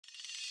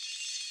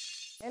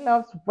Hey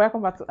loves,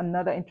 welcome back to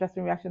another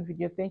interesting reaction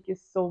video. Thank you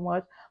so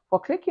much for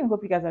clicking.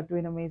 Hope you guys are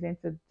doing amazing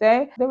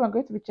today. We're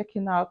going to be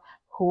checking out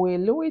Huey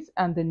Lewis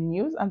and the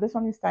news, and this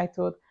one is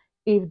titled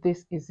 "If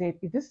This Is It."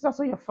 If this is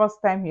also your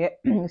first time here,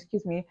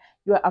 excuse me,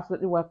 you are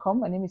absolutely welcome.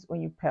 My name is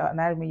Onyupel, and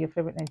I remain your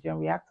favorite Nigerian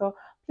reactor.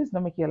 Please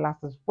don't make it your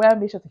last as well.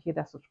 Make sure to hit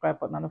that subscribe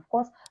button, and of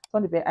course,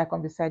 turn the bell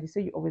icon beside you so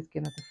you always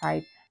get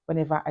notified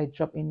whenever I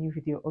drop a new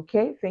video.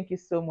 Okay, thank you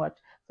so much.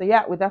 So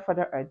yeah, without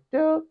further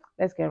ado,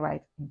 let's get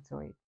right into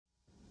it.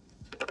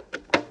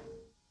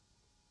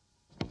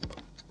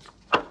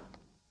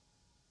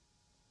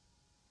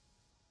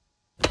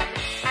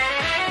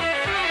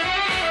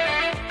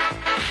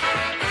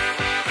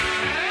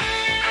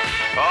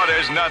 Oh,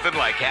 there's nothing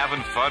like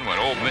having fun when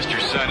old Mr.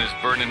 Sun is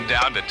burning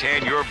down to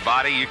tan your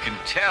body. You can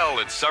tell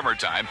it's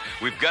summertime.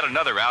 We've got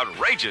another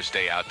outrageous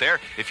day out there.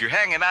 If you're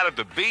hanging out at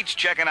the beach,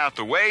 checking out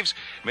the waves,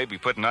 maybe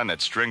putting on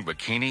that string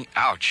bikini,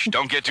 ouch,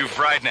 don't get too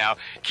fried now.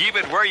 Keep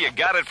it where you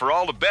got it for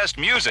all the best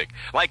music,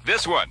 like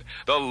this one,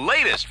 the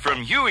latest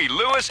from Huey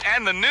Lewis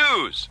and the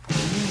News.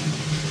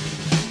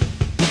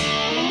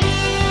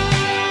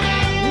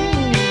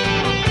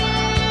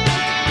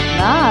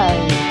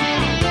 Nice.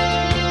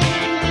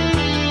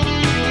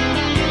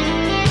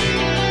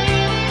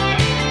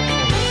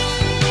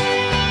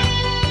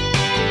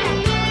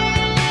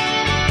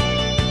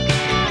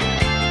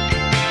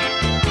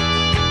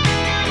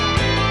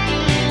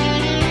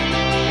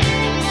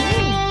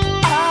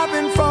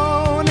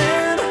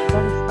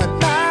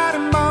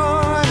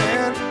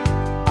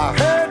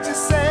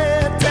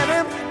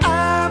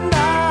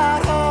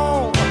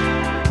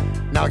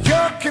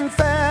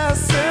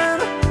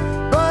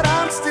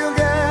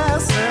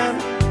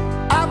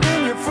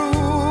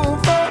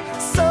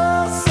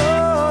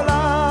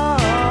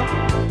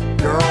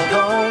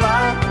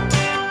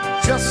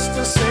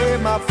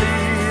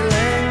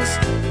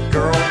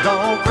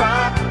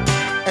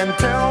 And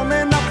tell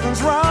me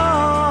nothing's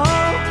wrong.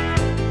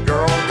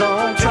 Girl,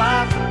 don't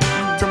try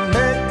to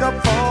make up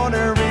for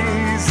the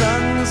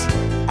reasons.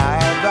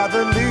 I'd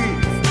rather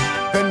leave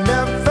than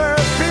never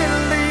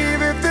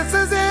believe. If this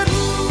is it,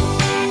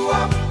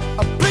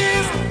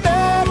 please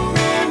let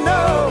me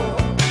know.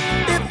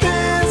 If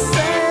this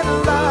ain't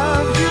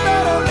love, you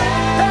better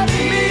let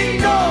me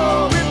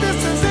know. If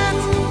this is it,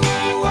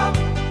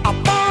 I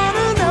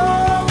wanna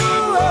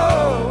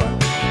know.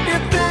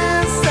 If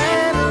this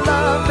ain't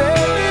love,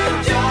 baby,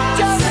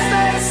 just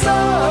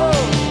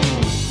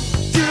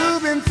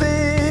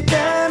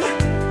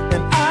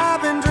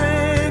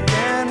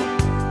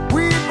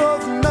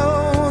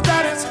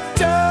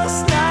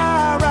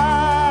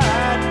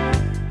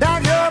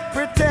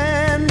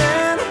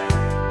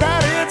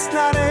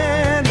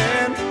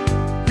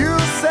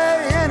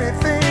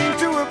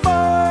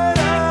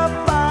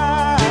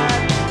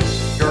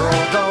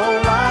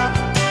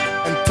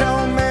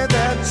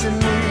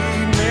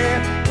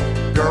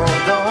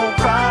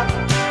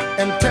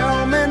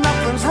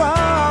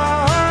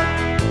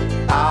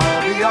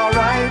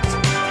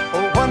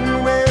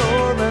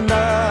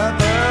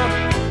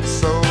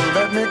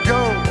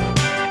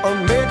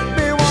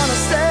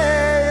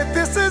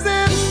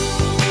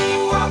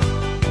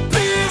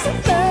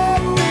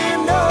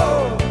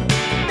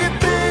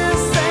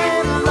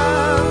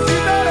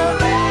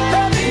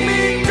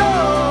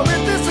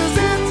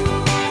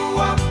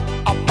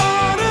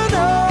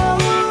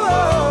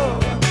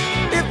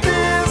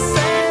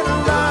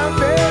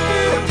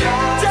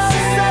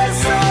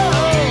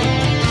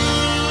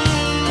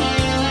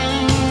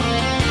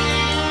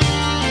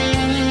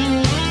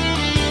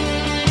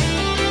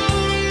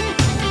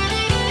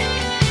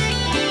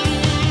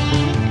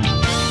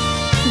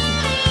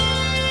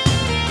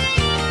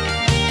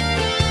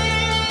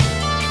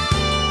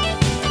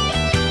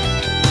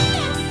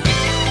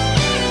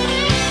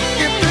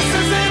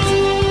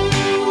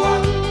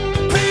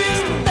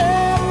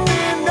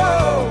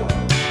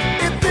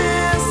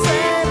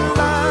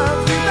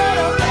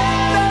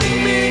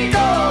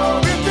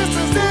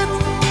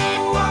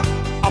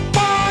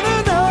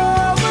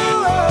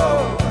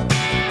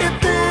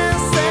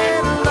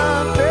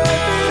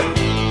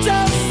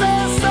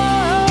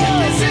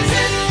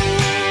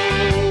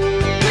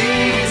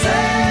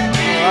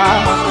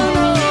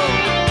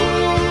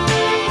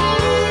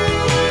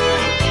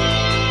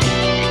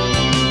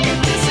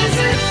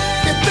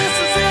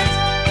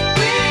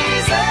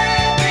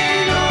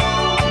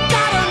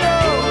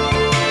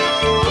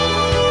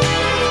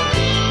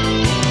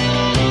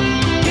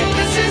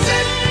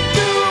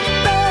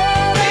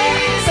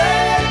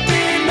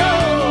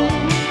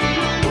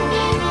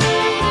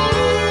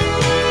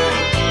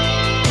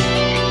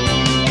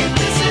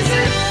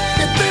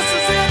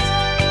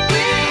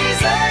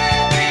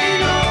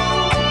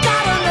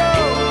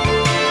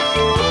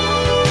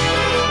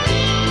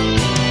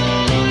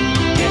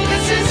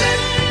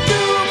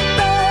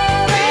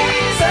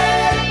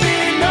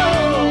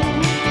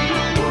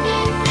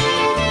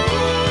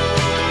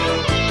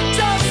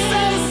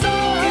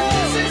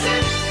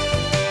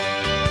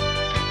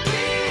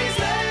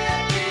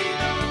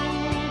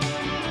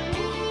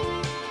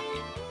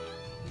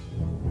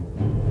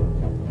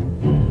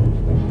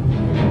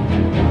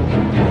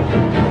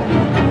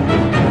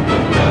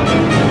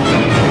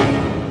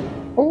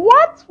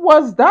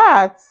was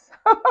that?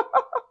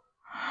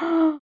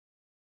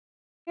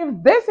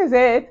 If this is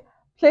it,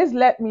 please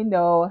let me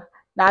know.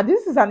 Now,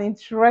 this is an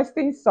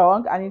interesting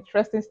song, an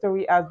interesting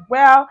story as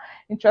well,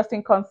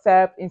 interesting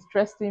concept,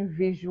 interesting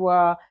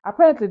visual.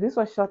 Apparently, this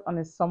was shot on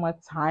a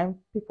summertime,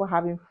 people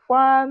having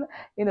fun,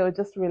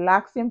 just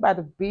relaxing by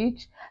the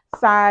beach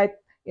side,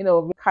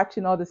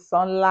 catching all the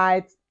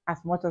sunlight as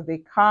much as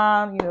they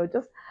can,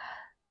 just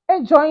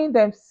enjoying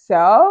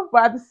themselves.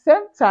 But at the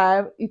same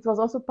time, it was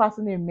also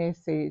passing a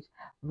message,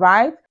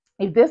 right?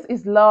 If this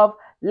is love,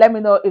 let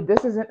me know. If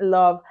this isn't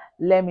love,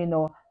 let me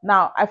know.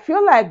 Now, I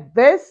feel like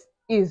this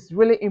is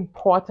really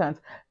important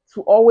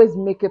to always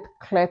make it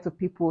clear to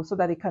people so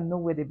that they can know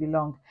where they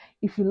belong.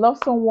 If you love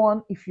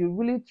someone, if you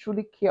really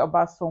truly care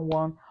about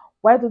someone,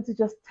 why don't you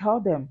just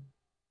tell them?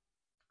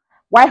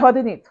 Why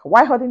holding it?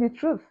 Why holding the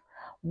truth?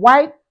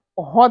 Why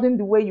holding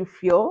the way you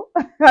feel?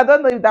 I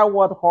don't know if that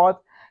word hurt.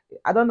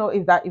 I don't know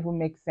if that even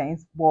makes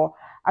sense, but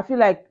I feel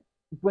like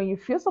when you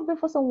feel something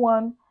for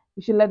someone,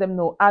 you should let them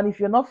know. And if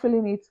you're not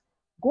feeling it,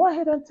 go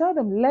ahead and tell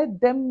them. Let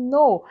them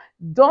know.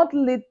 Don't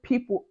lead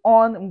people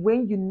on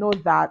when you know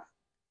that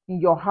in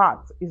your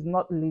heart is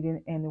not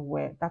leading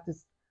anywhere. That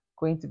is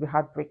going to be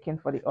heartbreaking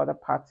for the other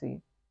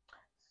party.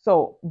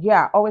 So,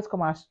 yeah, always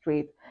come out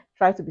straight.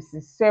 Try to be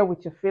sincere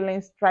with your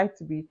feelings. Try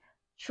to be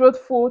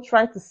truthful.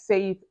 Try to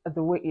say it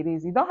the way it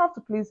is. You don't have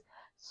to please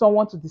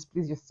someone to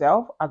displease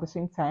yourself at the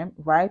same time,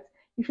 right?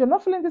 If you're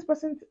not feeling this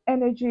person's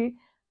energy,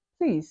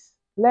 please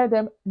let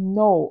them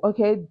know.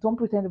 Okay, don't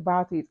pretend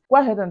about it. Go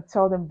ahead and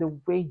tell them the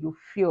way you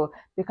feel.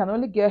 They can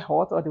only get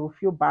hurt or they will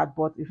feel bad,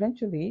 but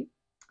eventually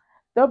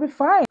they'll be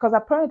fine, because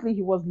apparently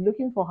he was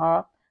looking for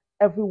her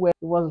everywhere.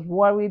 He was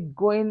worried,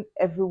 going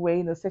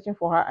everywhere, searching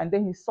for her. And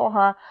then he saw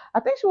her. I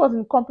think she was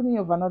in company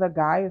of another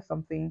guy or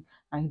something.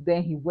 And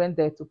then he went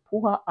there to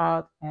pull her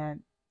out. And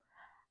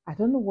I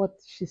don't know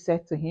what she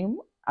said to him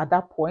at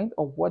that point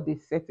or what they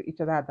said to each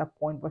other at that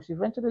point, but she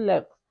eventually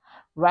left,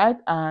 right?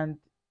 And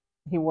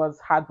he was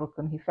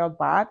heartbroken. He felt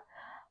bad.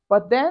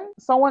 But then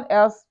someone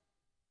else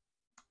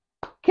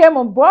came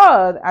on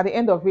board at the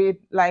end of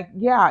it. Like,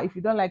 yeah, if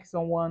you don't like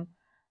someone,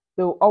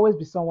 there will always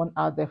be someone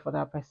out there for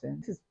that person.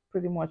 This is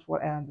pretty much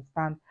what I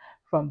understand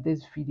from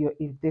this video.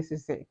 If this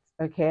is it,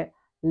 okay,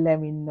 let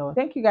me know.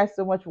 Thank you guys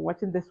so much for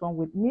watching this one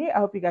with me. I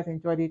hope you guys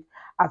enjoyed it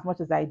as much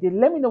as I did.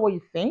 Let me know what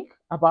you think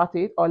about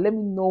it, or let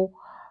me know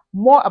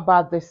more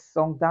about this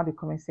song down the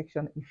comment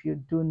section if you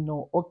do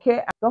know. Okay,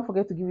 and don't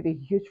forget to give it a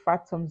huge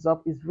fat thumbs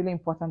up. It's really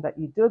important that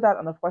you do that.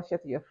 And of course, share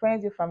to your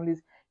friends, your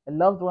families, your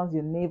loved ones,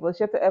 your neighbors.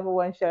 Share to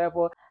everyone,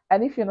 shareable.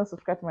 And if you're not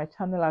subscribed to my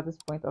channel at this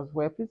point as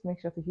well, please make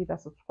sure to hit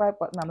that subscribe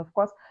button, and of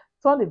course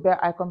turn the bell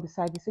icon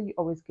beside you so you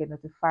always get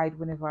notified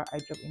whenever I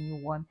drop a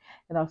new one.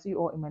 And I'll see you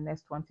all in my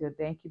next one. Till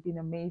then, keep being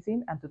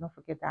amazing, and do not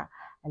forget that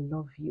I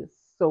love you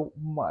so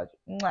much.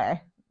 Mwah.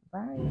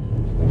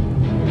 Bye.